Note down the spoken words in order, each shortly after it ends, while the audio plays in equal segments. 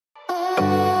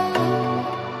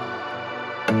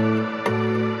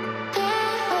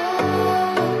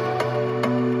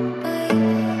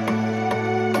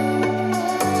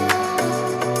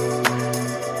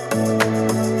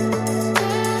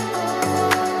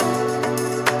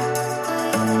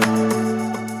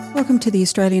Welcome to the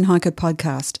Australian Hiker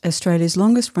Podcast, Australia's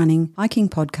longest running hiking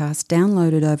podcast,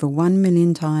 downloaded over 1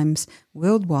 million times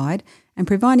worldwide and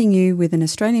providing you with an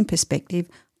Australian perspective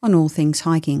on all things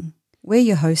hiking. We're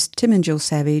your hosts, Tim and Jill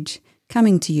Savage,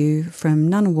 coming to you from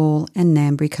Ngunnawal and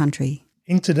Ngambri country.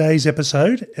 In today's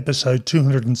episode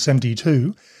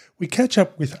 272, we catch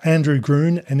up with Andrew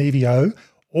Groon and Evie O,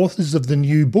 authors of the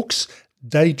new books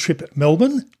Day Trip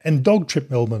Melbourne and Dog Trip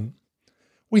Melbourne.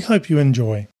 We hope you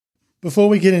enjoy. Before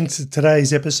we get into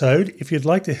today's episode, if you'd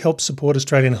like to help support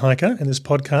Australian Hiker and this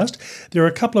podcast, there are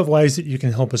a couple of ways that you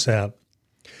can help us out.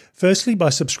 Firstly,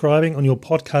 by subscribing on your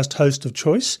podcast host of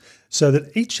choice so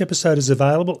that each episode is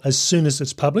available as soon as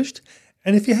it's published.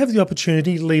 And if you have the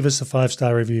opportunity, leave us a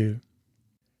 5-star review.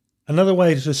 Another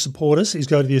way to support us is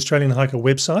go to the Australian Hiker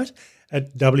website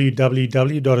at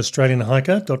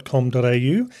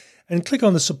www.australianhiker.com.au and click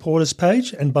on the Support Us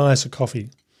page and buy us a coffee.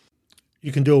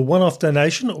 You can do a one-off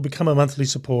donation or become a monthly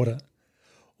supporter.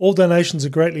 All donations are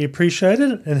greatly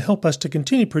appreciated and help us to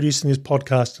continue producing this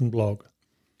podcast and blog.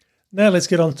 Now let's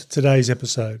get on to today's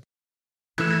episode.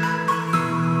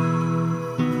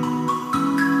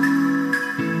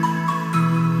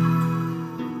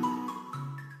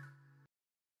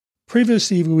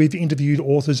 Previously, we've interviewed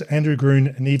authors Andrew Groon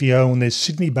and Evie O on their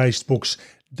Sydney-based books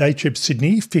Day Trip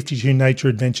Sydney, 52 Nature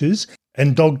Adventures,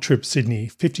 and Dog Trip Sydney,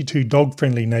 52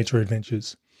 Dog-Friendly Nature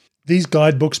Adventures. These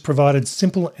guidebooks provided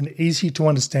simple and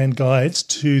easy-to-understand guides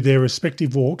to their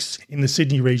respective walks in the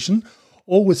Sydney region,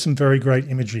 all with some very great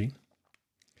imagery.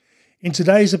 In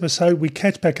today's episode, we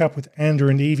catch back up with Andrew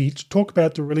and Evie to talk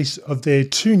about the release of their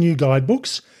two new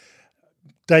guidebooks,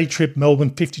 Day Trip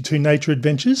Melbourne 52 Nature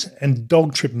Adventures and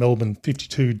Dog Trip Melbourne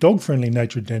 52 Dog-Friendly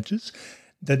Nature Adventures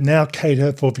that now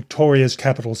cater for Victoria's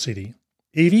capital city.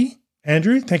 Evie,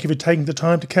 Andrew, thank you for taking the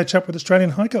time to catch up with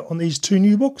Australian Hiker on these two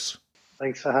new books.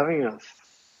 Thanks for having us.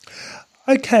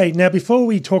 Okay, now before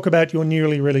we talk about your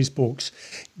newly released books,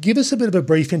 give us a bit of a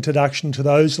brief introduction to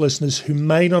those listeners who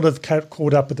may not have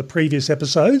caught up with the previous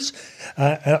episodes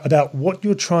about what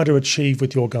you're trying to achieve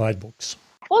with your guidebooks.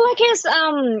 Well, I guess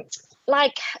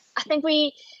I think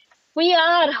we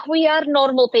are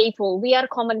normal people. We are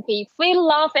common people. We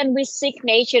love and we seek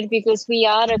nature because we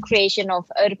are a creation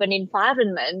of urban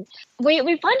environment. We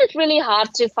find it really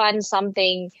hard to find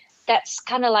something that's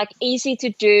kind of like easy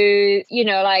to do,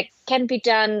 can be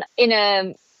done in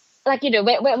a,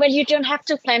 when you don't have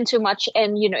to plan too much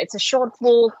and, it's a short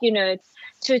walk, 2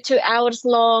 hours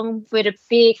long with a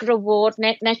big reward,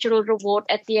 natural reward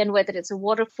at the end, whether it's a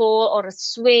waterfall or a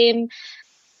swim.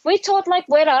 We thought,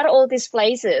 where are all these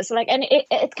places? And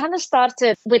it kind of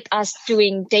started with us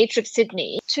doing Day Trip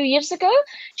Sydney 2 years ago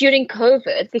during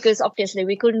COVID, because obviously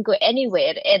we couldn't go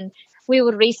anywhere. And we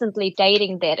were recently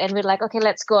dating there. And we're like, okay,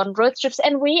 let's go on road trips.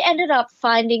 And we ended up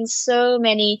finding so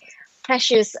many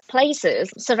precious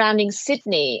places surrounding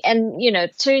Sydney. And,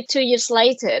 2 years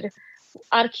later,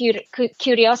 our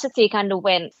curiosity kind of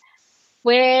went,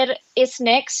 where is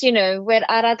next? Where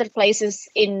are other places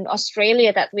in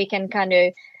Australia that we can kind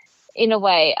of, in a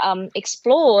way,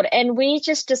 explore? And we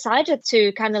just decided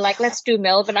to kind of let's do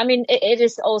Melbourne. I mean, it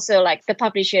is also the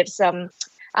publishers are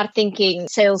thinking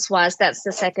sales-wise, that's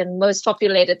the second most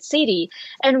populated city.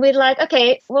 And we're like,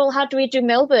 okay, well, how do we do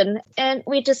Melbourne? And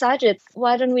we decided,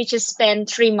 why don't we just spend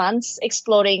 3 months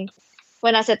exploring,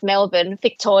 when I said Melbourne,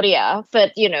 Victoria,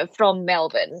 but, from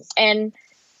Melbourne. And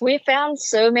we found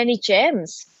so many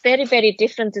gems, very, very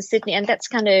different to Sydney. And that's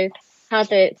kind of how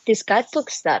this guidebook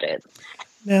started.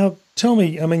 Now, tell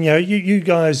me, you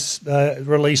guys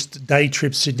released Day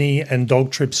Trip Sydney and Dog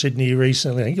Trip Sydney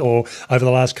recently, or over the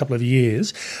last couple of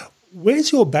years.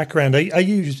 Where's your background? Are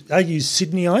you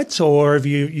Sydneyites, or have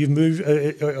you've moved,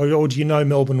 or do you know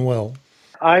Melbourne well?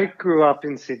 I grew up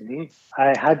in Sydney.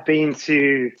 I had been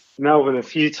to Melbourne a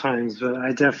few times, but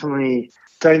I definitely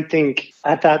don't think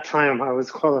at that time I was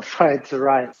qualified to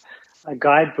write a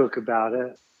guidebook about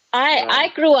it. I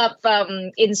grew up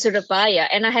in Surabaya,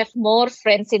 and I have more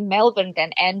friends in Melbourne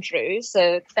than Andrew,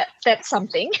 so that's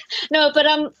something. No, but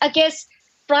I guess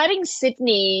writing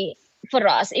Sydney for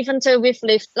us, even though we've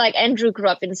lived, Andrew grew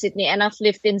up in Sydney, and I've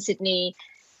lived in Sydney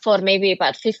for maybe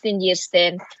about 15 years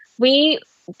then,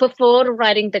 before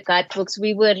writing the guidebooks,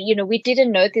 we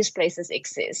didn't know these places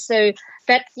exist. So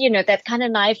that, that kind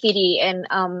of naivety and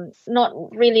not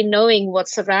really knowing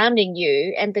what's surrounding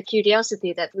you and the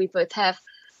curiosity that we both have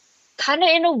kind of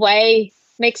in a way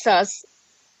makes us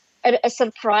a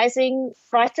surprising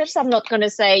writers. I'm not going to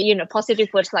say,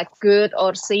 positive words like good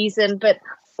or seasoned, but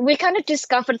we kind of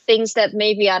discovered things that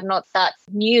maybe are not that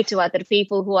new to other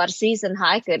people who are seasoned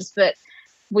hikers, but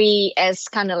we as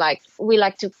kind of like, we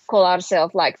like to call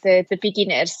ourselves like the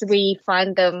beginners. We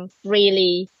find them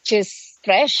really just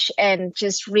fresh and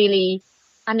just really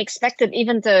unexpected,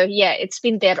 even though, it's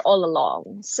been there all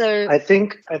along. So I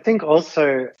think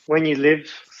also when you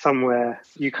live somewhere,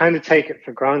 you kind of take it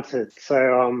for granted.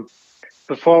 So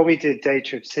before we did Day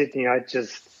Trip Sydney, I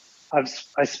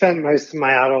spent most of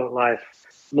my adult life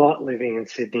not living in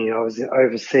Sydney. I was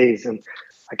overseas, and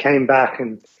I came back,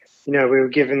 and we were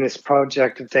given this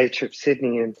project of Day Trip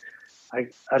Sydney, and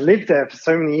I lived there for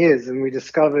so many years, and we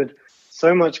discovered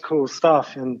so much cool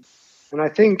stuff. And I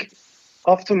think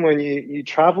often when you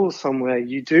travel somewhere,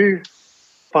 you do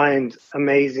find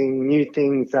amazing new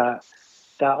things that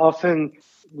often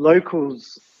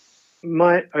locals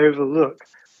might overlook.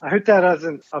 I hope that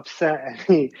doesn't upset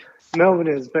any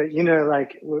Melbourners, but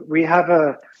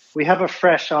we have a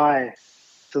fresh eye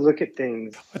to look at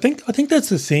things. I think that's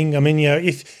the thing. I mean,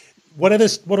 if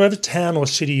whatever town or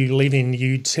city you live in,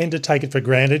 you tend to take it for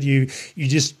granted. You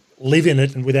just live in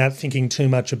it and without thinking too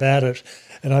much about it.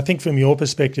 And I think from your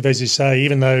perspective, as you say,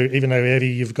 even though Evie,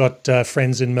 you've got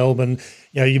friends in Melbourne,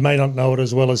 you may not know it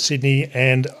as well as Sydney.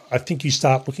 And I think you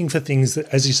start looking for things that,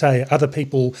 as you say, other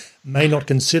people may not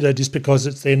consider just because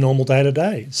it's their normal day to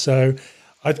day. So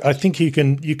I think you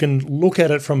can look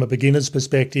at it from a beginner's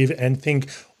perspective and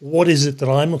think, what is it that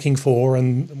I'm looking for,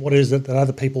 and what is it that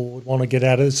other people would want to get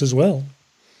out of this as well?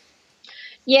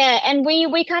 Yeah, and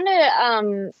we kind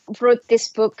of wrote this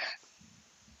book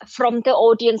from the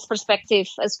audience perspective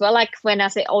as well. Like when I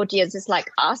say audience, it's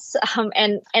like us,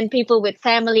 and people with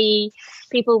family,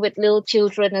 people with little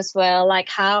children as well. Like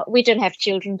how we don't have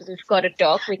children, but we've got a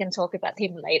dog. We can talk about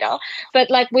him later. But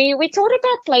like we thought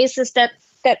about places that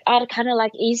are kind of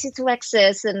like easy to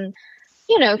access, and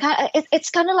it's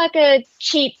kind of like a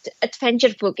cheap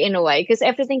adventure book in a way, because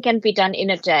everything can be done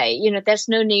in a day. There's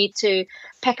no need to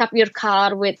pack up your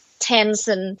car with tents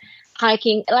and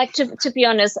hiking. Like to be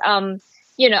honest,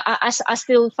 I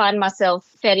still find myself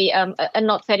very a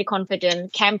not very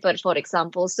confident camper, for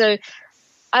example. So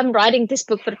I'm writing this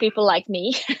book for people like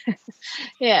me.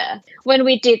 Yeah. When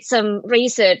we did some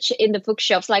research in the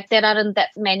bookshops, like there aren't that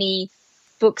many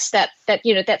books that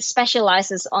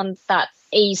specializes on that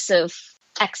ease of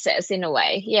access in a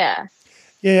way. Yeah.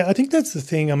 Yeah, I think that's the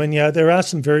thing. I mean, there are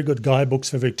some very good guidebooks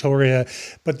for Victoria,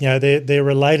 but they're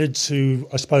related to,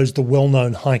 I suppose, the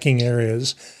well-known hiking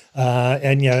areas.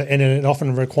 And it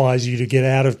often requires you to get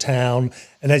out of town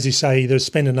and, as you say, either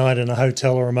spend a night in a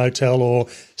hotel or a motel, or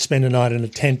spend a night in a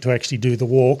tent to actually do the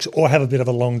walks, or have a bit of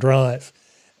a long drive.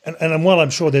 And while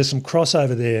I'm sure there's some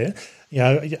crossover there,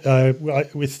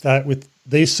 with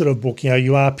this sort of book,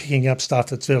 you are picking up stuff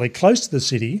that's fairly close to the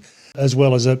city as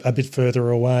well as a bit further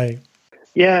away.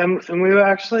 Yeah, and we were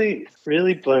actually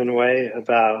really blown away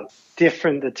about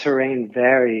different the terrain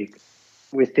varied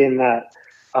within that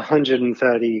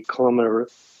 130 kilometer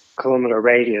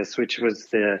radius, which was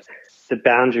the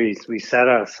boundaries we set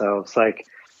ourselves. Like,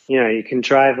 you can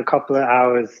drive a couple of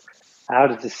hours out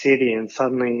of the city and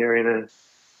suddenly you're in an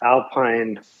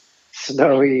alpine,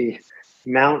 snowy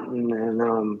mountain.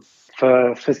 And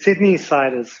for Sydney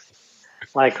siders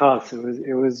like us,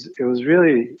 it was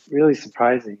really, really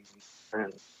surprising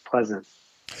and pleasant.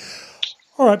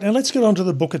 All right, now let's get on to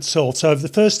the book itself. So the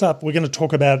first up, we're going to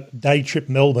talk about Day Trip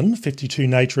Melbourne, 52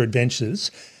 Nature Adventures.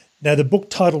 Now, the book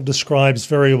title describes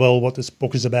very well what this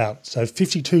book is about. So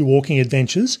 52 walking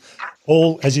adventures,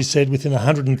 all, as you said, within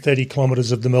 130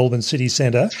 kilometres of the Melbourne city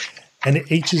centre, and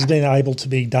each has been able to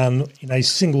be done in a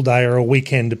single day or a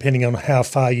weekend, depending on how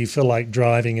far you feel like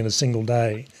driving in a single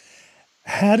day.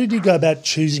 How did you go about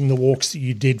choosing the walks that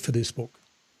you did for this book?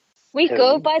 We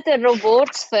go by the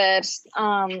rewards first.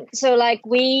 So like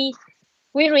we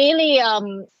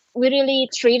really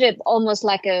treat it almost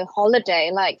like a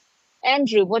holiday. Like,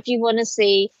 Andrew, what do you want to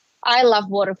see? I love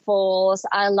waterfalls.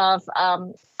 I love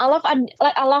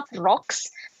rocks.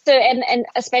 So and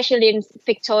especially in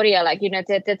Victoria, like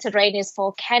the terrain is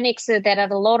volcanic, so there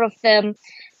are a lot of them.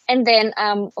 And then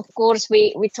of course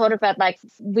we thought about like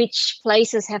which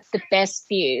places have the best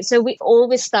view. So we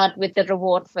always start with the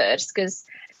reward first, because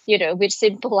we're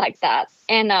simple like that.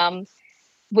 And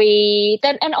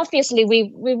obviously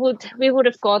we would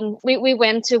have gone. We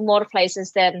went to more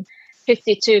places than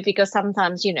 52, because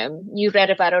sometimes you read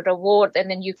about a reward and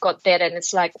then you got there and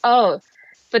it's like, oh,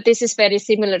 but this is very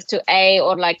similar to A,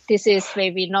 or like this is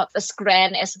maybe not as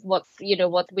grand as what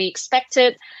we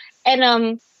expected.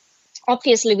 And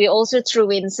obviously we also threw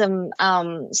in some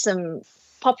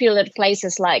popular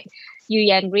places like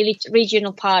Yuyang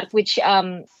Regional Park, which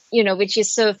which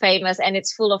is so famous and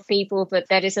it's full of people, but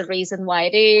that is a reason why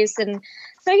it is. And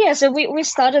so we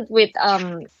started with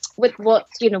with what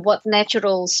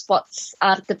natural spots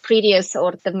are the prettiest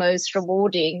or the most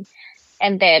rewarding,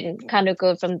 and then kind of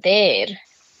go from there.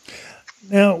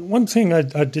 Now, one thing I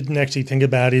didn't actually think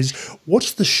about is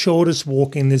what's the shortest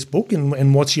walk in this book,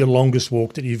 and what's your longest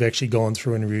walk that you've actually gone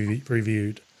through and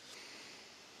reviewed?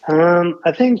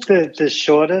 I think the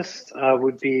shortest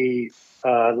would be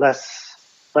less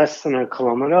than a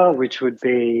kilometre, which would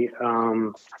be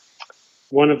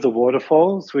one of the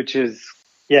waterfalls, which is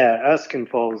Erskine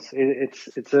Falls.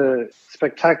 It's a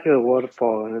spectacular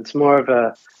waterfall, and it's more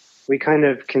of we kind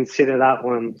of consider that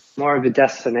one more of a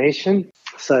destination.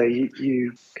 So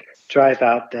you drive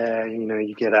out there,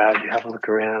 you get out, you have a look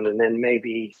around, and then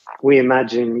maybe we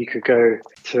imagine you could go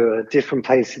to a different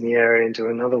place in the area and do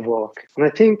another walk. And I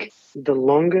think the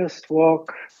longest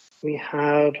walk we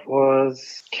had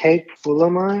was Cape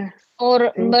Woolamai.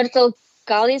 Or Myrtle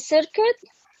Gully Circuit.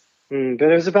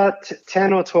 But it was about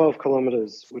 10 or 12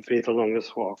 kilometres would be the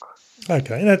longest walk.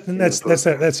 Okay, and that's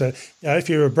if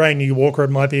you're a brand new walker, it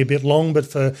might be a bit long, but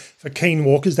for keen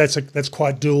walkers, that's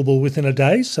quite doable within a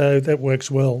day, so that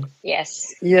works well.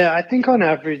 Yes. Yeah, I think on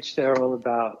average they're all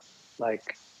about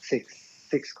like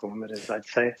six kilometres, I'd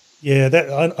say. Yeah,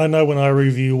 that I know when I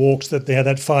review walks that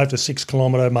that 5 to 6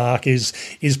 kilometre mark is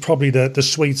probably the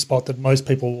sweet spot that most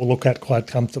people will look at quite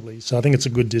comfortably. So I think it's a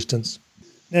good distance.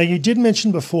 Now, you did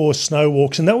mention before snow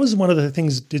walks, and that was one of the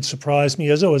things that did surprise me.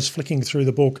 As I was flicking through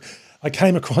the book, I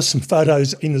came across some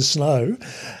photos in the snow,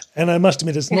 and I must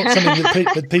admit it's not something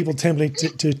that people tend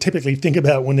to typically think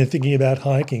about when they're thinking about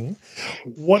hiking.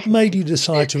 What made you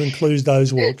decide to include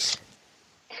those walks?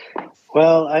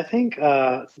 Well, I think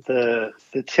the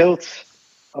tilt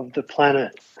of the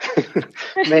planet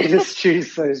made us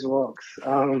choose those walks.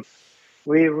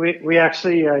 We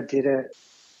actually did it.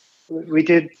 We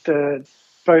did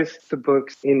both the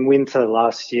books in winter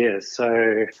last year,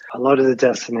 so a lot of the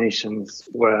destinations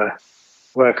were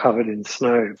covered in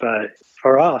snow. But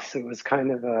for us, it was kind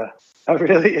of a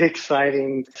really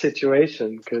exciting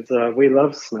situation because we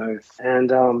love snow,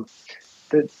 and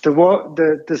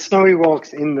the snowy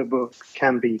walks in the book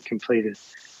can be completed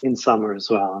in summer as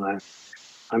well, and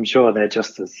I'm sure they're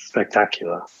just as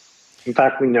spectacular. In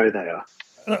fact, we know they are.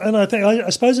 And I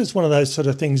suppose it's one of those sort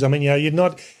of things. I mean, you're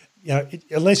not.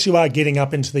 Unless you are getting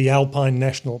up into the Alpine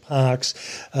National Parks,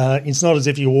 it's not as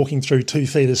if you're walking through 2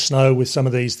 feet of snow with some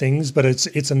of these things, but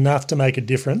it's enough to make a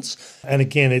difference. And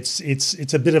again,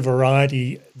 it's a bit of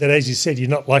variety that, as you said, you're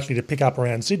not likely to pick up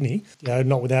around Sydney,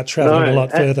 not without travelling a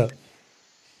lot further.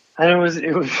 And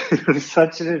it was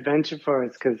such an adventure for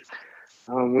us because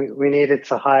we needed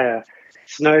to hire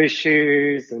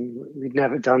snowshoes, and we'd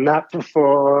never done that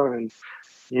before, and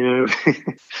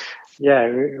yeah,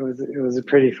 it was a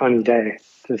pretty funny day.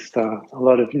 Just a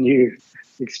lot of new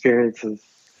experiences.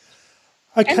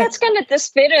 Okay. And that's kind of the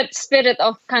spirit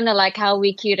of kind of like how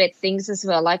we curate things as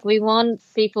well. Like we want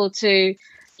people to,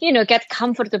 get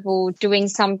comfortable doing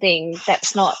something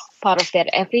that's not part of their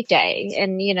everyday.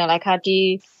 And like how do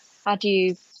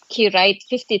you curate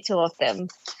 52 of them?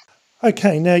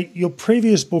 Okay, now your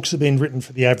previous books have been written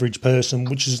for the average person,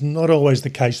 which is not always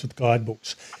the case with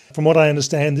guidebooks. From what I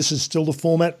understand, this is still the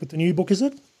format with the new book, is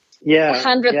it? Yeah.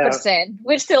 100%. Yeah.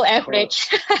 We're still average.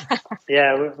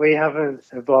 Yeah, we haven't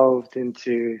evolved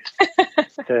into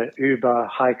the Uber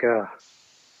hiker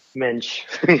mensch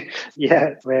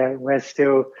yet. We're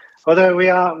still, although we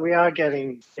are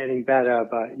getting better,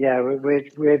 but yeah,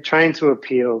 we're trying to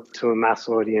appeal to a mass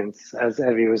audience, as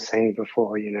Evie was saying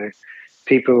before,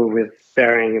 people with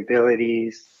varying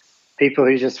abilities, people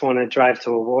who just want to drive to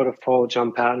a waterfall,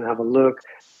 jump out and have a look,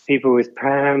 people with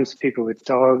prams, people with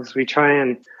dogs. We try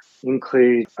and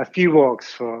include a few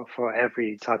walks for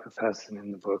every type of person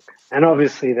in the book. And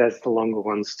obviously there's the longer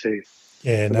ones too.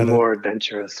 Yeah, the more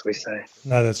adventurous, we say.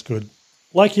 No, that's good.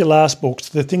 Like your last books,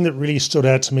 the thing that really stood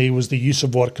out to me was the use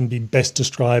of what can be best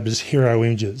described as hero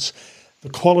images. The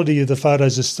quality of the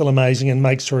photos is still amazing and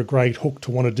makes for a great hook to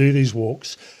want to do these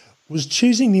walks. Was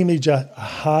choosing the image a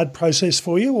hard process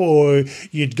for you, or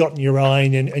you'd gotten your eye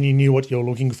and you knew what you were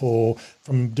looking for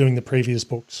from doing the previous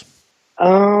books?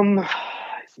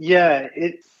 Yeah,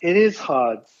 it is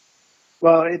hard.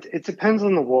 Well, it depends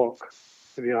on the walk,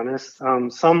 to be honest.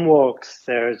 Some walks,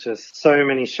 there are just so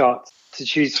many shots to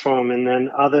choose from, and then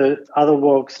other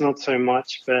walks, not so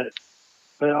much. But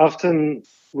often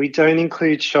we don't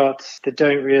include shots that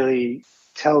don't really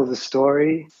tell the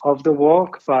story of the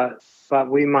walk, but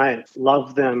we might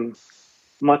love them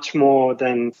much more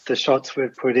than the shots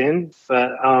we've put in.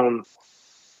 But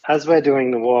as we're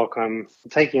doing the walk, I'm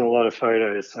taking a lot of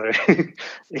photos. So I think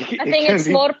it's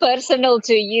more personal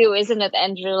to you, isn't it,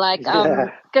 Andrew? Like,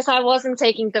 because I wasn't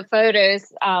taking the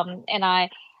photos, and I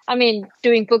I mean,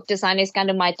 doing book design is kind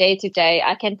of my day to day.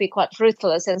 I can be quite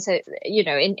ruthless, and so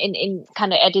in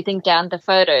kind of editing down the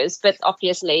photos. But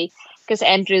obviously, because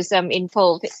Andrew's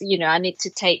involved, I need to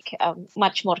take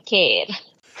much more care.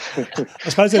 I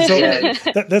suppose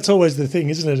that's always the thing,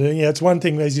 isn't it? It's one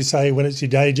thing, as you say, when it's your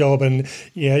day job, and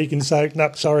you can say,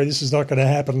 "No, sorry, this is not going to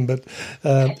happen." But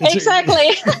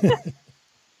exactly.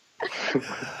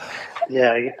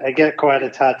 Yeah, I get quite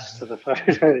attached to the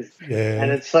photos. Yeah.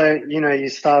 And it's so, you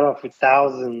start off with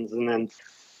thousands and then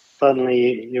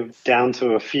suddenly you're down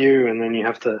to a few and then you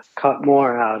have to cut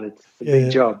more out. It's a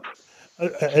big job.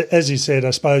 As you said, I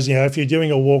suppose, if you're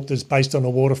doing a walk that's based on a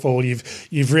waterfall,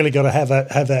 you've really got to have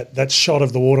that shot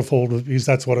of the waterfall because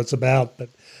that's what it's about. But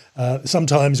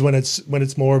sometimes when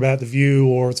it's more about the view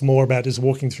or it's more about just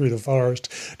walking through the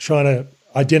forest, trying to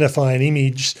identify an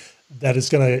image that is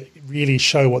going to really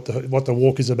show what the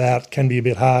walk is about can be a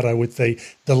bit harder with the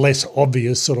less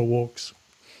obvious sort of walks.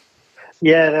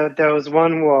 Yeah, there was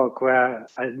one walk where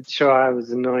I'm sure I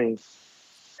was annoying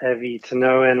Evie to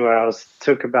no end, where I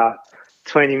took about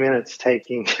 20 minutes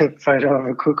taking a photo of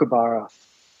a kookaburra.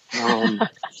 And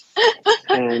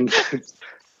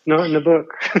not in the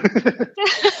book.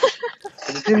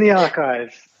 It's in the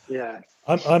archives, yeah.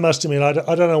 I must admit, I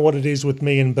don't know what it is with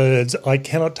me and birds. I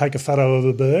cannot take a photo of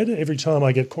a bird. Every time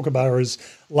I get kookaburras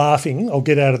laughing, I'll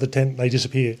get out of the tent and they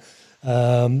disappear.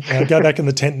 I go back in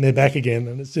the tent and they're back again.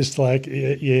 And it's just like,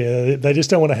 they just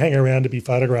don't want to hang around to be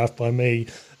photographed by me,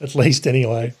 at least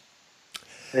anyway.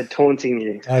 They're taunting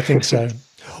you. I think so.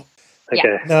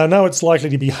 Okay. Now, I know it's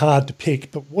likely to be hard to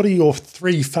pick, but what are your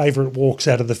 3 favourite walks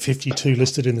out of the 52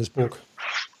 listed in this book?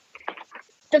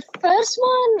 The first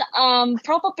one,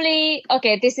 probably,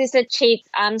 okay, this is a cheap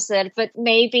answer, but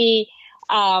maybe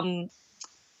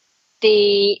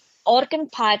the Organ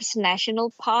Pipes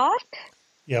National Park.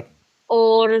 Yep.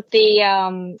 Or the,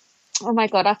 oh my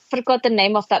God, I forgot the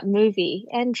name of that movie,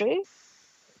 Andrew.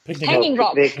 Hanging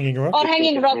Rock. Or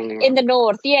Hanging Rock in the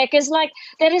north. Yeah, because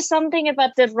there is something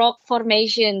about the rock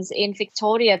formations in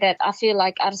Victoria that I feel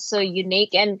like are so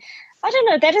unique. And I don't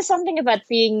know, there is something about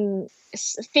being,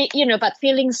 about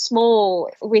feeling small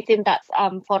within that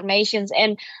formations.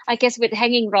 And I guess with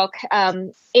Hanging Rock,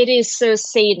 it is so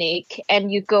scenic,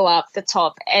 and you go up the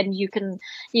top and you can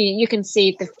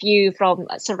see the view from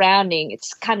surrounding.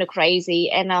 It's kind of crazy.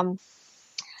 And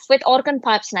with Organ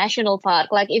Pipes National Park,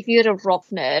 if you're a rock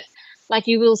nerd,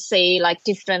 you will see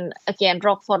different, again,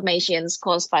 rock formations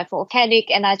caused by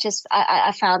volcanic. And I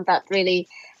found that really,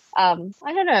 I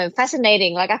don't know,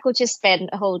 fascinating. I could just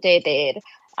spend a whole day there.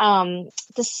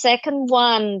 The second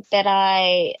one that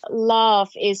I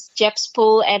love is Jepp's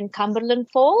Pool and Cumberland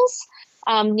Falls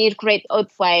near Great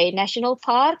Otway National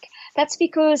Park. That's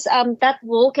because that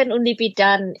walk can only be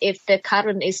done if the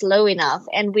current is low enough.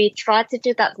 And we tried to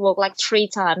do that walk 3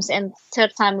 times, and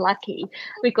third time lucky.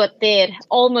 We got there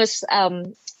almost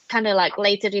kind of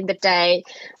later in the day.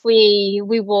 We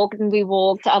walked and we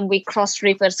walked. We crossed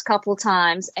rivers a couple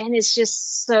times, and it's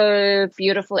just so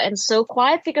beautiful and so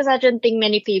quiet because I don't think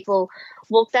many people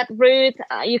walk that route.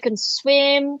 You can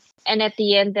swim, and at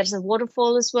the end there's a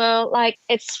waterfall as well.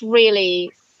 It's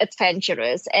really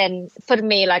adventurous, and for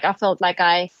me, I felt like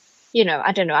I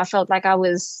felt like I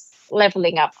was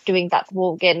leveling up doing that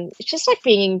walk, and it's just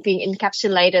being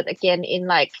encapsulated again in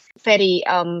very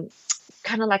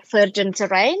kind of virgin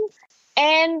terrain.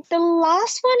 And the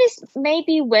last one is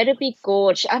maybe Werribee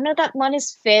Gorge. I know that one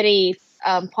is very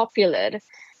popular,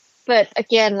 but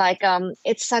again,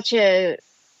 it's a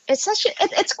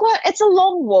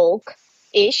long walk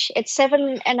ish. It's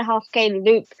 7.5K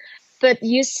loop, but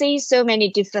you see so many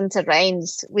different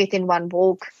terrains within one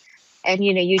walk. And,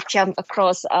 you jump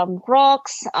across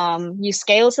rocks, you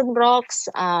scale some rocks,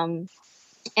 and,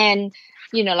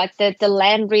 the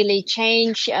land really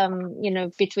change,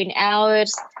 between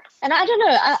hours. And I don't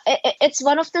know, it's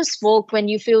one of those walks when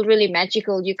you feel really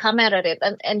magical. You come out of it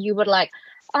and you were like,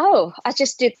 oh, I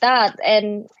just did that.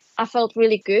 And I felt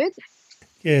really good.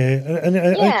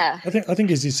 Yeah, I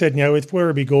think as you said, with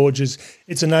Werribee Gorge,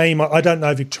 it's a name. I don't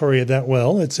know Victoria that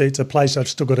well. It's a place I've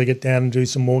still got to get down and do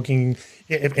some walking,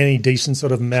 if any decent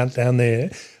sort of amount down there.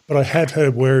 But I have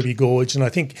heard Werribee Gorge, and I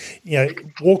think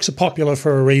walks are popular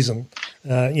for a reason.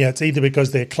 It's either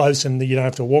because they're close and you don't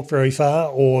have to walk very far,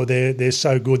 or they're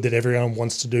so good that everyone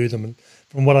wants to do them. And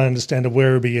from what I understand of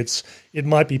Werribee, it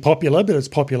might be popular, but it's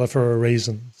popular for a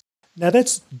reason. Now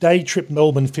that's Day Trip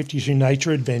Melbourne 52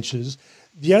 Nature Adventures.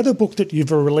 The other book that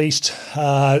you've released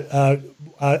after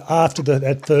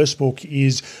that first book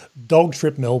is Dog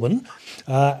Trip Melbourne,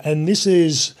 and this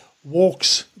is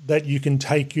walks that you can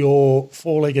take your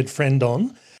 4-legged friend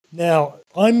on. Now,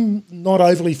 I'm not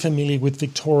overly familiar with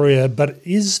Victoria, but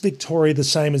is Victoria the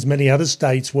same as many other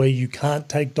states where you can't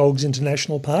take dogs into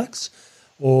national parks?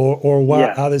 Or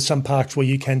Yeah. are there some parks where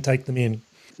you can take them in?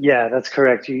 Yeah, that's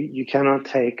correct. You cannot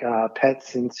take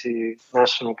pets into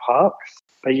national parks,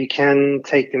 but you can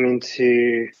take them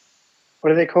into,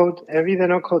 what are they called? Evie, they're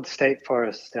not called state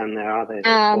forests down there, are they?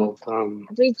 They're called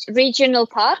regional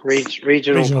parks.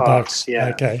 Regional parks. Yeah.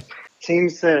 Okay.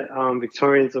 Seems that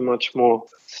Victorians are much more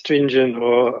stringent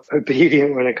or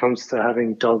obedient when it comes to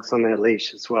having dogs on their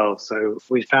leash as well. So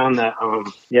we found that,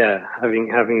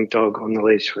 having dog on the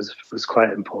leash was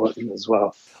quite important as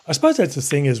well. I suppose that's the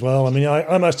thing as well. I mean,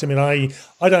 I must admit,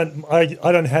 I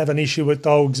don't have an issue with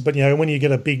dogs, but when you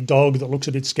get a big dog that looks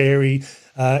a bit scary,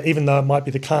 even though it might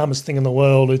be the calmest thing in the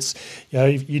world, it's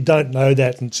you don't know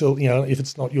that until if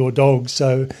it's not your dog.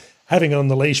 So having it on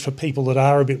the leash for people that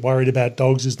are a bit worried about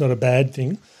dogs is not a bad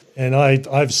thing. And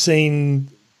I've seen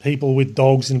people with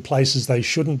dogs in places they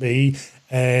shouldn't be,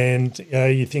 and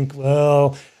you think,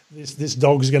 well, this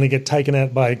dog's going to get taken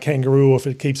out by a kangaroo if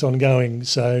it keeps on going.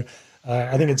 So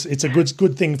I think it's a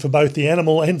good thing for both the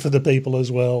animal and for the people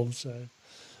as well. So.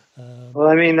 Well,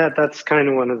 I mean, that's kind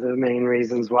of one of the main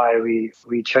reasons why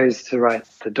we chose to write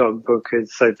the dog book,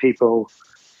 is so people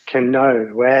can know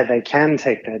where they can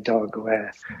take their dog,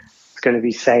 where it's going to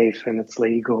be safe and it's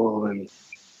legal and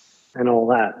all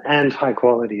that, and high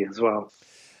quality as well.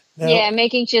 Now,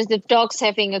 making sure the dog's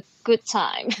having a good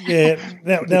time. Yeah.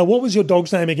 Now, what was your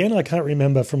dog's name again? I can't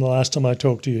remember from the last time I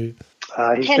talked to you.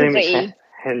 His name is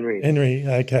Henry. Henry,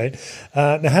 okay.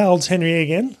 Now, how old's Henry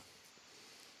again?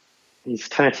 He's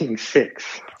turning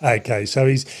 6. Okay, so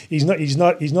he's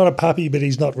not a puppy, but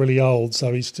he's not really old,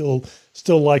 so he still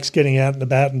likes getting out and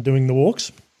about and doing the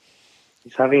walks.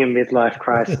 He's having a midlife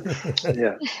crisis.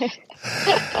 Yeah.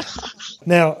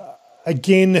 Now,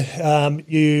 again,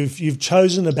 you've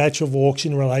chosen a batch of walks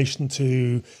in relation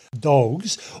to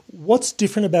dogs. What's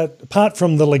different apart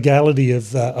from the legality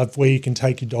of where you can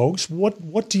take your dogs?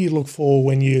 What do you look for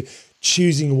when you're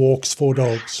choosing walks for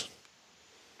dogs?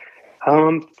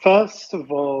 First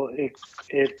of all,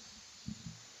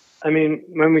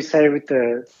 when we say with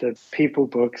the people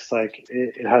books, like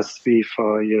it has to be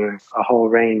for a whole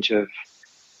range of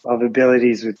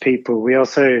abilities with people. We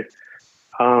also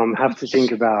have to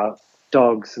think about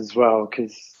dogs as well,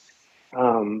 because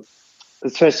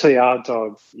especially our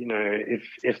dog,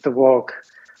 if the walk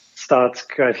starts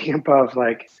going above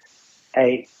like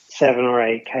 7 or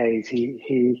 8 Ks,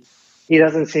 he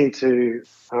doesn't seem to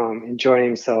enjoy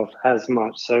himself as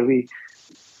much. So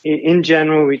in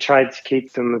general, we tried to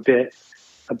keep them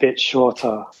a bit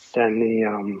shorter than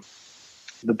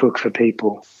the book for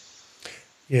people.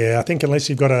 Yeah, I think unless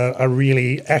you've got a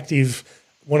really active,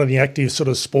 one of the active sort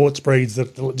of sports breeds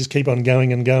that just keep on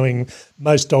going and going,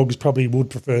 most dogs probably would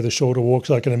prefer the shorter walks,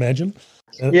 I can imagine.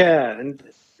 Yeah,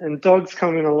 and dogs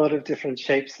come in a lot of different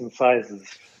shapes and sizes.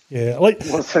 Yeah,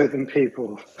 more so than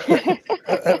people.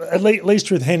 at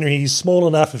least with Henry, he's small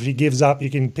enough. If he gives up, you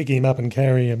can pick him up and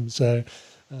carry him. So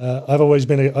I've always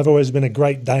been a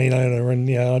Great Dane owner, and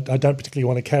I don't particularly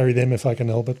want to carry them if I can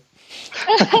help it.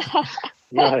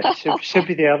 No, it should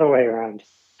be the other way around.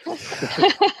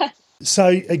 So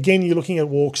again, you're looking at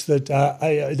walks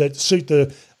that suit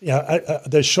the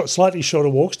slightly shorter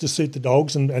walks to suit the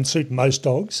dogs and suit most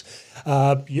dogs.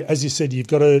 As you said, you've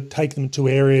got to take them to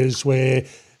areas where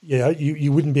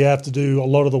you wouldn't be able to do a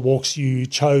lot of the walks you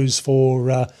chose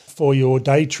for your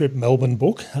day trip Melbourne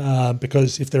book,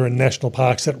 because if they're in national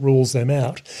parks, that rules them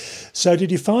out. So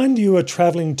did you find you were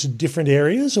travelling to different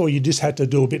areas, or you just had to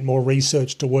do a bit more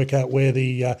research to work out where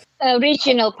the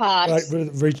regional parks?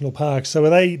 Regional parks. So are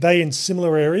they in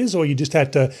similar areas, or you just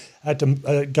had to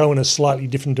go in a slightly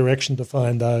different direction to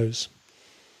find those?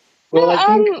 Well,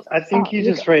 I think you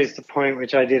just raised a point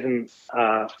which I didn't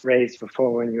raise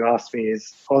before when you asked me,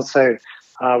 is also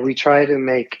we try to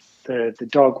make the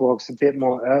dog walks a bit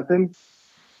more urban.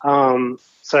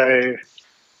 So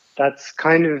that's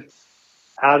kind of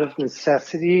out of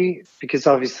necessity, because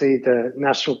obviously the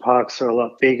national parks are a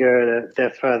lot bigger, they're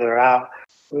further out.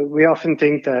 We often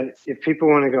think that if people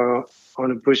want to go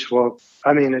on a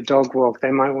dog walk,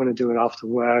 they might want to do it after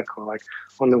work or like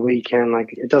on the weekend.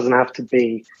 Like, it doesn't have to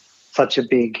be such a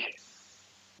big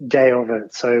day of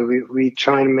it. So we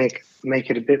try and make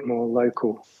it a bit more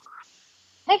local.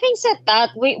 Having said that,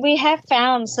 we have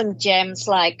found some gems,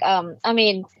 like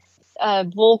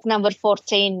walk number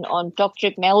 14 on Dog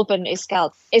Trip Melbourne is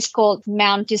called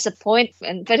Mount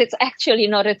Disappointment, but it's actually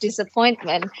not a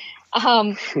disappointment.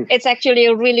 It's actually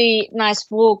a really nice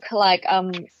walk, like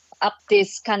up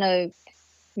this kind of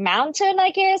mountain,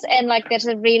 I guess, and like there's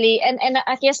a really and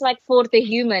I guess like for the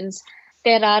humans,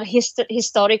 there are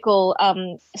historical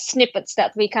snippets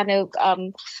that we kind of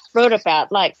wrote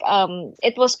about. Like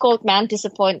it was called Man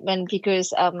Disappointment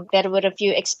because there were a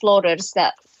few explorers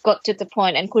that got to the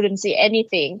point and couldn't see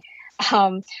anything.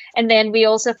 And then we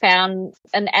also found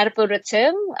an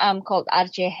arboretum called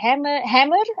RJ Hammer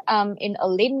in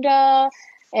Olinda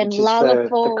and Lala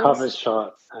Falls. The cover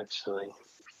shot, actually.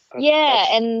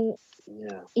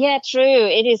 Yeah, true.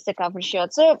 It is the cover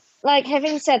shot. So, like,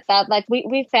 having said that, like,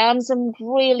 we found some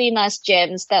really nice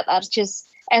gems that are just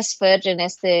as virgin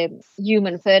as the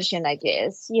human version, I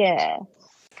guess. Yeah.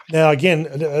 Now,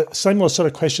 again, similar sort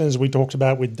of questions we talked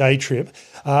about with Day Trip.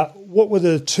 What were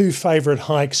the two favourite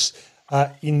hikes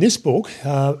in this book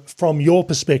from your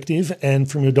perspective and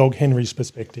from your dog Henry's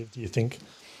perspective, do you think?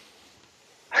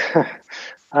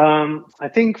 I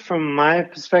think from my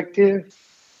perspective,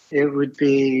 it would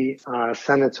be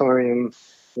Sanatorium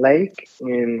Lake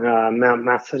in Mount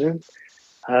Macedon.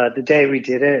 The day we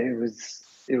did it,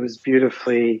 it was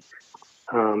beautifully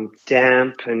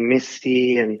damp and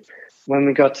misty, and when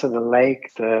we got to the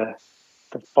lake, the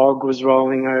fog was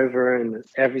rolling over and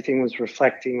everything was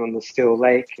reflecting on the still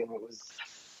lake, and it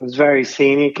was very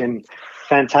scenic and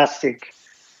fantastic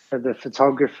for the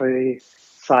photography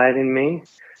side in me.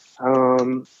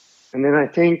 And then I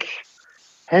think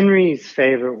Henry's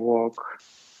favorite walk,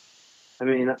 I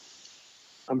mean,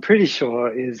 I'm pretty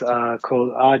sure is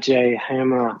called RJ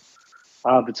Hammer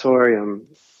Arboretum.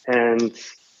 And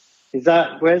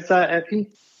where's that, Epi?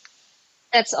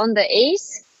 That's on the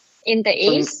east, in the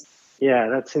east. Yeah,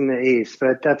 that's in the east,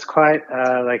 but that's quite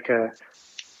like a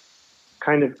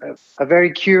kind of a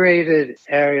very curated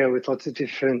area with lots of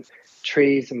different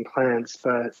trees and plants,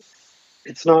 but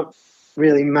it's not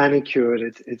really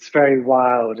manicured. It's very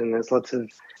wild, and there's lots of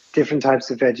different types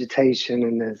of vegetation,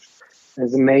 and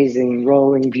there's amazing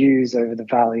rolling views over the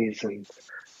valleys, and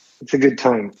it's a good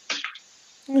time.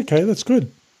 Okay, that's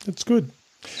good. That's good.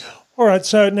 All right,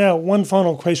 so now one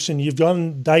final question. You've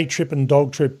done Day Trip and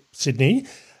Dog Trip Sydney.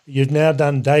 You've now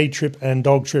done Day Trip and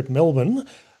Dog Trip Melbourne.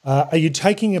 Are you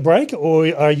taking a break,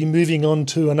 or are you moving on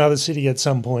to another city at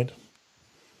some point?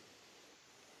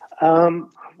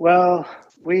 Well,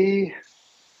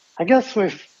 I guess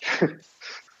we've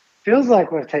feels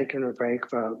like we've taken a break,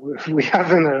 but we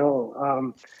haven't at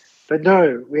all. But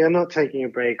no, we are not taking a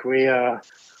break. We're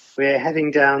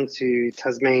heading down to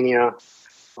Tasmania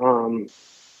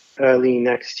early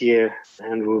next year,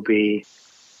 and we'll be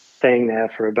staying there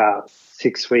for about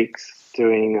 6 weeks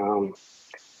doing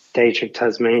Day Trip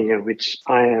Tasmania, which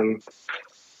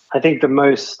I think, the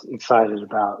most excited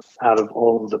about out of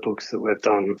all the books that we've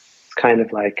done. It's kind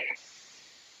of like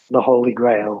the holy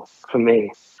grail for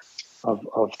me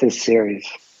of this series.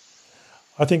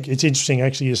 I think it's interesting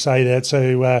actually you say that.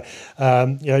 So,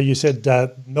 you said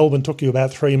Melbourne took you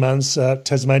about 3 months.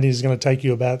 Tasmania is going to take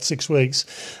you about 6 weeks.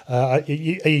 Are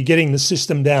you getting the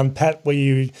system down pat where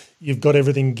you've got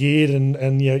everything geared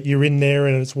and you're in there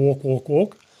and it's walk, walk,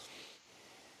 walk?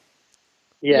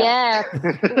 Yeah.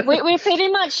 we pretty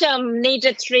much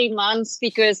needed 3 months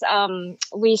because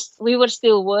we were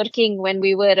still working when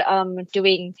we were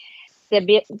doing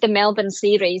the Melbourne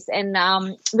series, and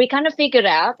we kind of figured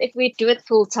out if we do it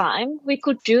full time, we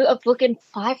could do a book in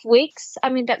 5 weeks. I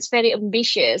mean, that's very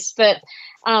ambitious, but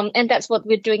and that's what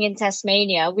we're doing in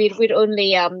Tasmania. We're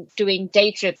only doing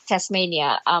Day Trip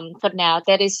Tasmania for now.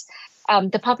 That is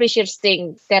the publishers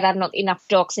think there are not enough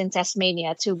dogs in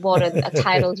Tasmania to warrant a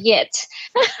title yet.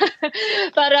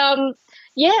 But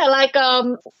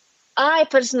I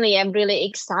personally am really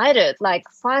excited, like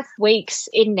 5 weeks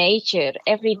in nature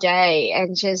every day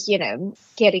and just,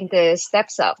 getting the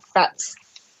steps up. That's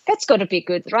going to be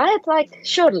good, right? Like,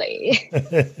 surely.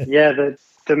 Yeah,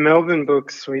 the Melbourne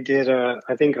books, we did,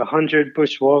 I think, 100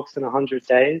 bush walks in 100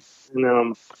 days.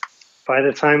 And by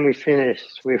the time we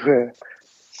finished, we were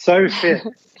so fit.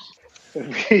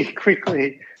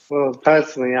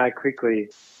 Personally, I quickly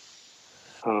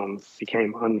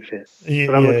became unfit.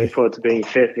 But I'm looking forward to being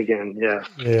fit again, yeah.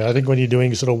 Yeah, I think when you're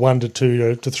doing sort of 1 to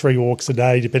 2 to 3 walks a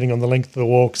day, depending on the length of the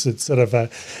walks, it's sort of,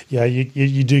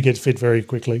 you do get fit very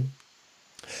quickly.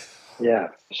 Yeah,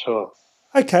 sure.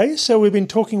 Okay, so we've been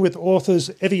talking with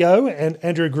authors Evie O and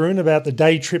Andrew Gruen about the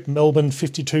Day Trip Melbourne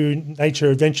 52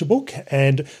 Nature Adventure book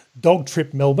and Dog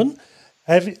Trip Melbourne.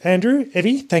 Andrew,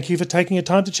 Evie, thank you for taking your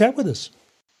time to chat with us.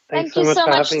 Thank you so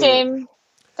much, Tim.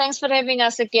 Thanks for having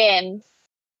us again.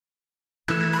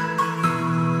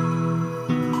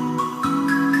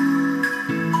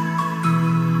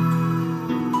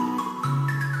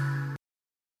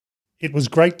 It was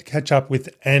great to catch up with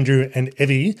Andrew and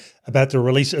Evie about the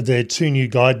release of their 2 new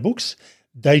guidebooks,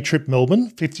 Day Trip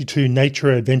Melbourne, 52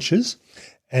 Nature Adventures,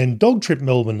 and Dog Trip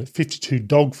Melbourne, 52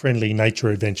 dog-friendly nature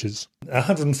adventures.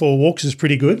 104 walks is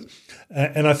pretty good,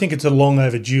 and I think it's a long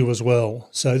overdue as well.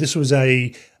 So this was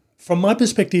from my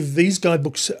perspective, these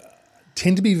guidebooks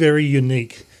tend to be very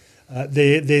unique.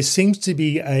 There seems to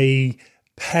be a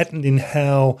pattern in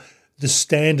how the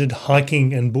standard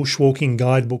hiking and bushwalking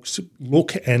guidebooks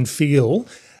look and feel,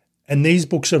 and these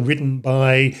books are written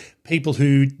by people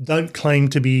who don't claim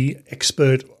to be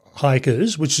expert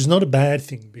hikers, which is not a bad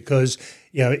thing, because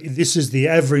this is the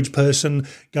average person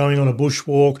going on a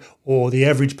bushwalk or the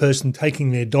average person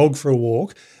taking their dog for a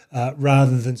walk,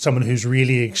 rather than someone who's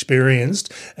really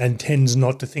experienced and tends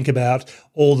not to think about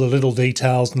all the little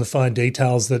details and the fine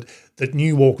details that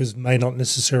new walkers may not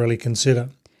necessarily consider.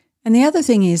 And the other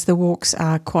thing is the walks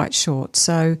are quite short,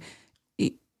 so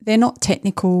they're not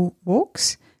technical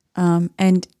walks,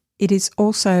 and it is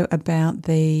also about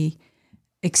the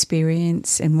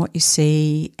experience and what you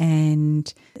see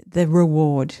and the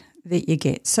reward that you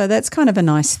get. So that's kind of a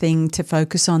nice thing to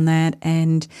focus on that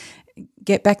and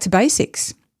get back to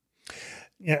basics.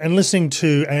 Yeah, and listening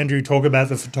to Andrew talk about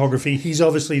the photography, he's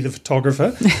obviously the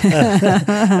photographer,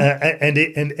 and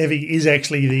Evie is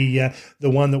actually the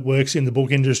one that works in the book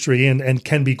industry and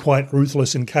can be quite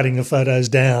ruthless in cutting the photos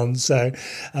down. So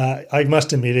I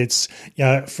must admit, it's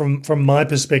from my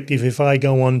perspective, if I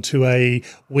go on to a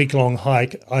week-long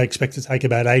hike, I expect to take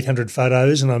about 800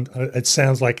 photos, and it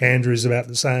sounds like Andrew is about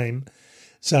the same.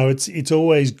 So it's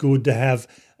always good to have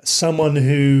someone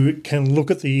who can look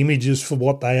at the images for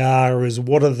what they are, as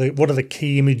what are the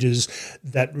key images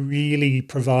that really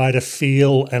provide a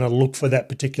feel and a look for that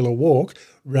particular walk,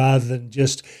 rather than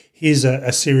just here's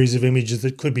a series of images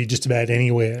that could be just about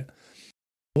anywhere.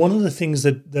 One of the things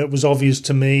that was obvious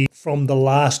to me from the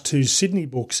last two Sydney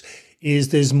books is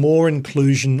there's more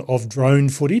inclusion of drone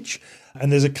footage,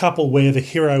 and there's a couple where the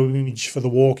hero image for the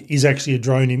walk is actually a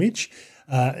drone image.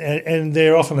 And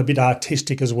they're often a bit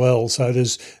artistic as well. So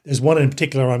there's one in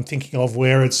particular I'm thinking of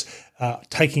where it's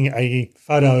taking a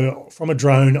photo from a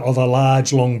drone of a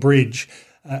large long bridge,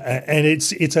 and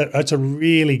it's a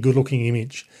really good looking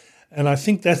image. And I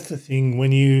think that's the thing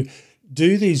when you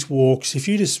do these walks. If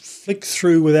you just flick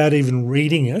through without even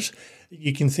reading it,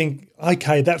 you can think,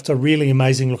 okay, that's a really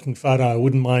amazing looking photo. I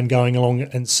wouldn't mind going along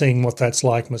and seeing what that's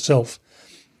like myself.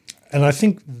 And I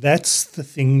think that's the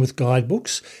thing with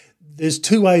guidebooks. There's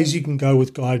two ways you can go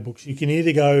with guidebooks. You can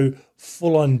either go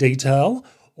full on detail,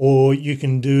 or you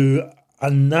can do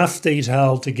enough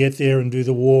detail to get there and do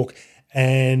the walk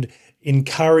and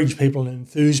encourage people and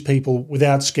enthuse people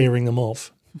without scaring them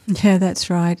off. Yeah, that's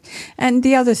right. And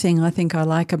the other thing I think I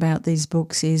like about these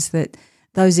books is that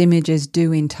those images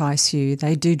do entice you.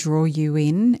 They do draw you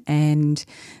in, and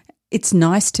it's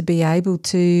nice to be able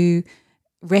to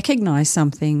recognize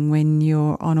something when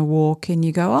you're on a walk and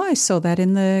you go, oh, I saw that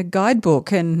in the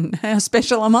guidebook, and how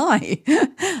special am I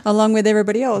along with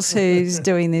everybody else who's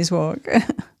doing this walk.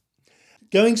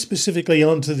 Going specifically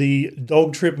onto the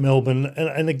Dog Trip Melbourne,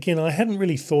 and again, I hadn't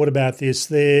really thought about this.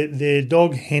 Their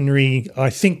dog Henry,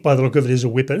 I think by the look of it, is a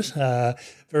whippet,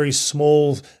 very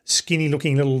small,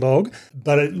 skinny-looking little dog,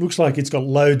 but it looks like it's got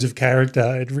loads of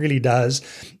character. It really does.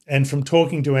 And from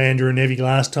talking to Andrew and Evie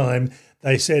last time,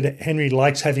 they said Henry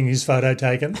likes having his photo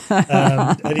taken,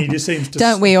 and he just seems to...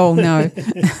 Don't we all know?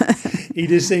 He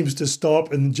just seems to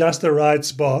stop in just the right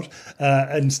spot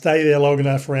and stay there long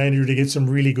enough for Andrew to get some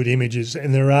really good images.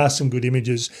 And there are some good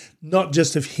images, not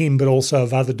just of him but also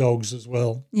of other dogs as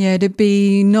well. Yeah, to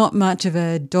be not much of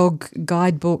a dog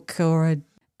guidebook or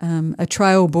a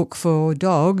trail book for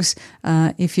dogs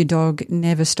if your dog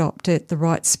never stopped at the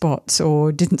right spots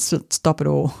or didn't stop at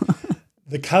all.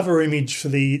 The cover image for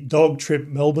the Dog Trip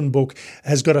Melbourne book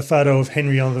has got a photo of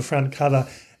Henry on the front cover.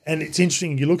 And it's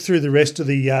interesting, you look through the rest of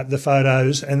the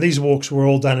photos, and these walks were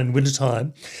all done in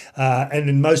wintertime. And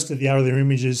in most of the other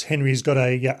images, Henry's got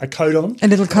a coat on. A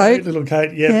little coat? A little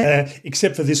coat, yeah.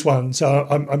 Except for this one. So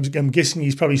I'm guessing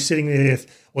he's probably sitting there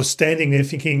or standing there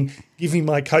thinking, give me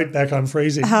my coat back, I'm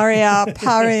freezing. Hurry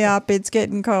up, it's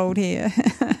getting cold here.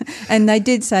 And they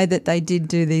did say that they did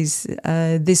do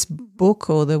this book,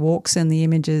 or the walks and the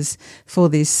images for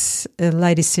this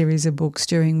latest series of books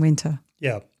during winter.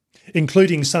 Yeah.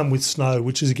 Including some with snow,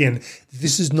 which is, again,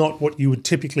 this is not what you would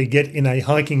typically get in a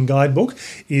hiking guidebook,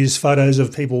 is photos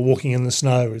of people walking in the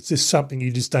snow. It's just something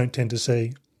you just don't tend to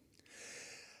see.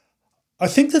 I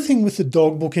think the thing with the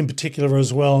dog book in particular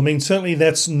as well, I mean, certainly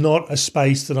that's not a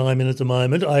space that I'm in at the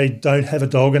moment. I don't have a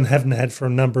dog and haven't had for a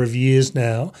number of years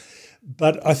now.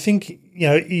 But I think,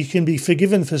 you can be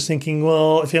forgiven for thinking,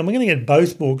 well, if I'm going to get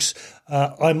both books,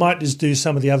 I might just do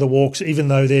some of the other walks, even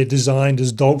though they're designed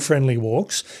as dog-friendly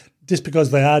walks. Just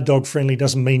because they are dog-friendly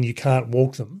doesn't mean you can't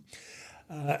walk them.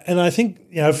 And I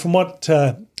think, from what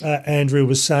Andrew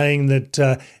was saying,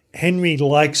 that Henry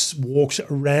likes walks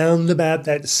around about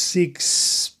that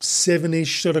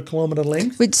 6-7-ish sort of kilometre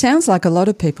length. Which sounds like a lot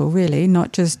of people, really,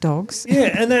 not just dogs.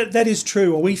 Yeah, and that is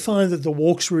true. We find that the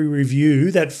walks we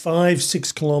review, that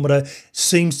 5-6 kilometre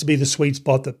seems to be the sweet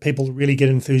spot that people really get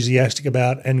enthusiastic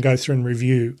about and go through and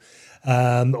review.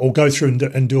 Or go through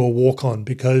and do a walk on,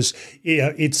 because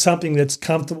it's something that's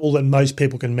comfortable and most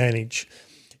people can manage.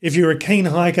 If you're a keen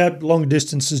hiker, long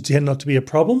distances tend not to be a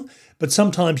problem, but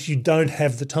sometimes you don't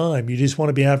have the time. You just want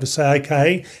to be able to say,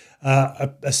 okay,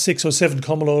 a 6 or 7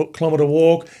 kilometre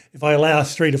walk, if I allow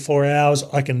 3 to 4 hours,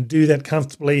 I can do that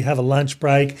comfortably, have a lunch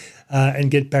break, and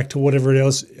get back to whatever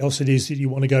else it is that you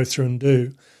want to go through and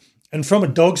do. And from a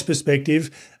dog's perspective,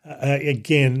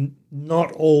 again,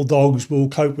 not all dogs will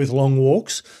cope with long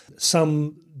walks.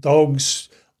 Some dogs,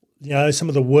 some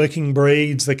of the working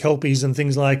breeds, the Kelpies and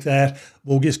things like that,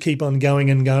 will just keep on going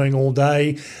and going all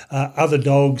day. Other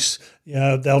dogs,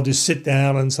 they'll just sit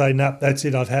down and say, no, that's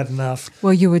it, I've had enough.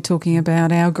 Well, you were talking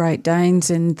about our Great Danes,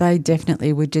 and they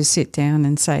definitely would just sit down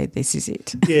and say, this is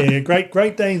it. Yeah,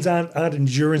 Great Danes aren't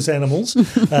endurance animals,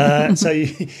 so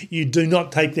you do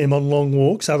not take them on long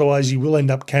walks, otherwise you will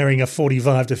end up carrying a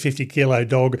 45 to 50 kilo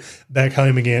dog back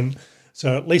home again.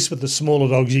 So at least with the smaller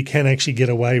dogs, you can actually get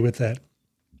away with that.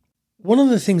 One of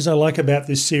the things I like about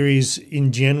this series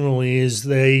in general is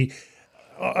I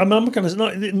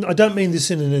don't mean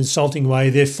this in an insulting way.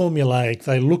 They're formulaic.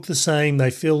 They look the same. They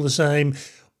feel the same.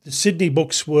 The Sydney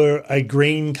books were a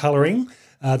green colouring.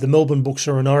 The Melbourne books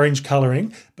are an orange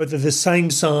colouring, but they're the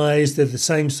same size. They're the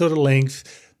same sort of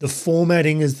length. The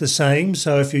formatting is the same.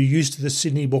 So if you're used to the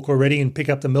Sydney book already and pick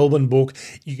up the Melbourne book,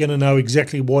 you're going to know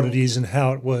exactly what it is and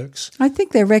how it works. I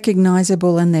think they're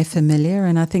recognisable and they're familiar,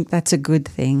 and I think that's a good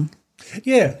thing.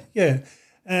 Yeah.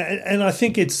 And I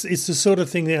think it's the sort of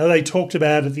thing that they talked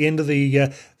about at the end of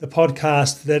the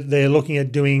podcast, that they're looking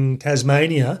at doing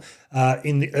Tasmania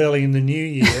early in the new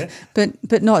year.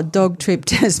 but not Dog Trip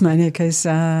Tasmania, because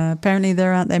apparently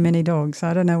there aren't that many dogs.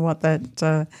 I don't know what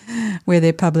where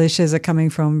their publishers are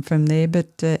coming from there,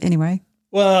 but anyway.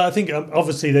 Well, I think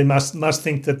obviously they must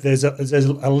think that there's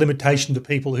a limitation to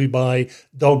people who buy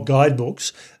dog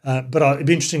guidebooks. But it'd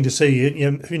be interesting to see.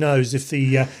 Who knows if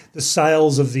the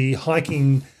sales of the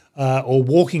hiking or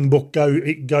walking book go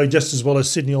just as well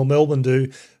as Sydney or Melbourne do.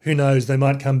 Who knows? They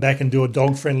might come back and do a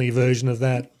dog friendly version of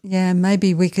that. Yeah,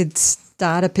 maybe we could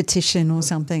start a petition or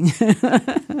something.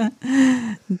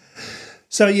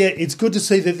 So, it's good to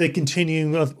see that they're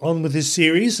continuing on with this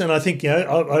series. And I think,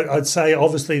 I'd say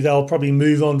obviously they'll probably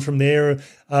move on from there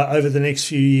over the next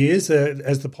few years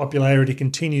as the popularity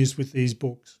continues with these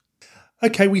books.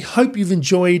 Okay, we hope you've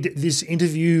enjoyed this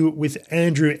interview with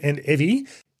Andrew and Evie.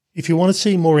 If you want to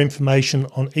see more information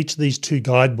on each of these 2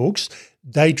 guidebooks,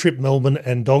 Day Trip Melbourne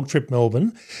and Dog Trip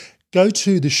Melbourne, go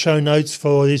to the show notes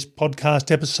for this podcast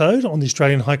episode on the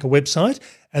Australian Hiker website,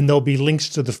 and there'll be links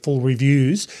to the full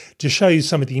reviews to show you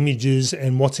some of the images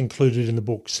and what's included in the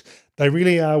books. They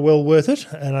really are well worth it,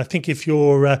 and I think if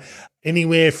you're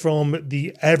anywhere from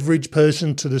the average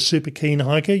person to the super keen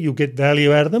hiker, you'll get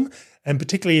value out of them, and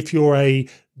particularly if you're a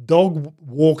dog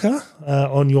walker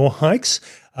on your hikes,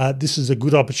 this is a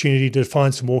good opportunity to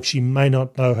find some walks you may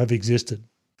not know have existed.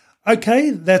 Okay,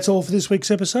 that's all for this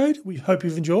week's episode. We hope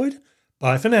you've enjoyed.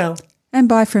 Bye for now. And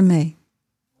bye from me.